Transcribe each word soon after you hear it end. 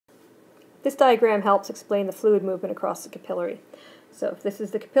This diagram helps explain the fluid movement across the capillary. So if this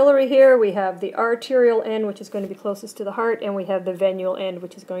is the capillary here, we have the arterial end, which is going to be closest to the heart, and we have the venual end,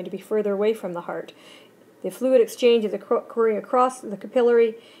 which is going to be further away from the heart. The fluid exchange is occurring across the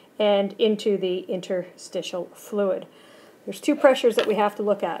capillary and into the interstitial fluid. There's two pressures that we have to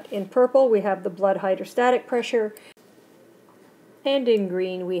look at. In purple, we have the blood hydrostatic pressure, and in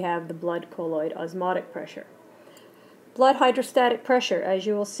green, we have the blood colloid osmotic pressure. Blood hydrostatic pressure, as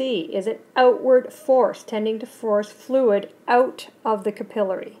you will see, is an outward force tending to force fluid out of the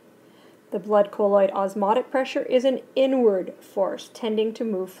capillary. The blood colloid osmotic pressure is an inward force tending to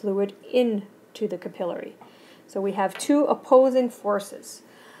move fluid into the capillary. So we have two opposing forces.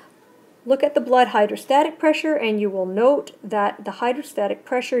 Look at the blood hydrostatic pressure and you will note that the hydrostatic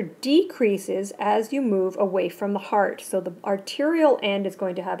pressure decreases as you move away from the heart. So the arterial end is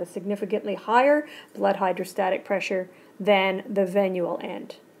going to have a significantly higher blood hydrostatic pressure than the venual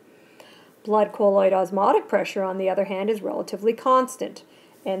end. Blood colloid osmotic pressure, on the other hand, is relatively constant,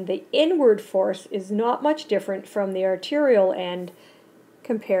 and the inward force is not much different from the arterial end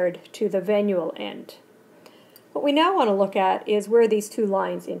compared to the venual end. What we now want to look at is where these two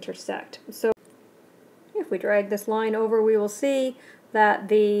lines intersect. So if we drag this line over, we will see that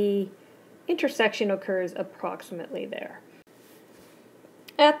the intersection occurs approximately there.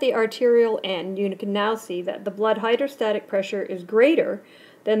 At the arterial end, you can now see that the blood hydrostatic pressure is greater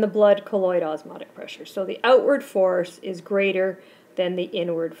than the blood colloid osmotic pressure. So the outward force is greater than the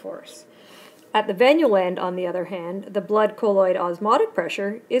inward force. At the venual end, on the other hand, the blood colloid osmotic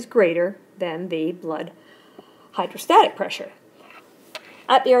pressure is greater than the blood hydrostatic pressure.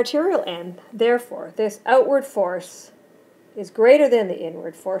 At the arterial end, therefore, this outward force is greater than the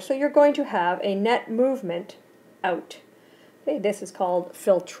inward force, so you're going to have a net movement out. Okay, this is called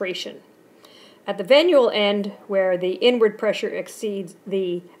filtration. At the venual end, where the inward pressure exceeds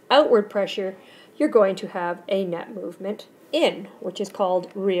the outward pressure, you're going to have a net movement in, which is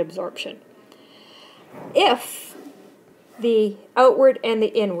called reabsorption. If the outward and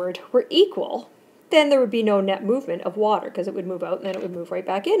the inward were equal, then there would be no net movement of water because it would move out and then it would move right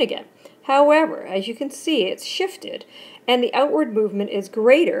back in again. However, as you can see, it's shifted and the outward movement is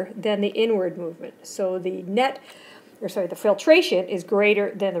greater than the inward movement. So the filtration is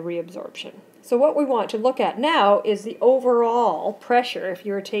greater than the reabsorption. So what we want to look at now is the overall pressure if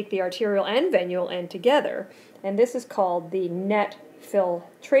you were to take the arterial and venual end together, and this is called the net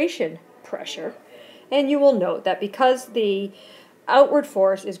filtration pressure. And you will note that because the outward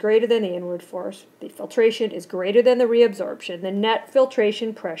force is greater than the inward force, the filtration is greater than the reabsorption, the net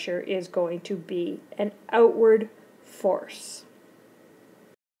filtration pressure is going to be an outward force.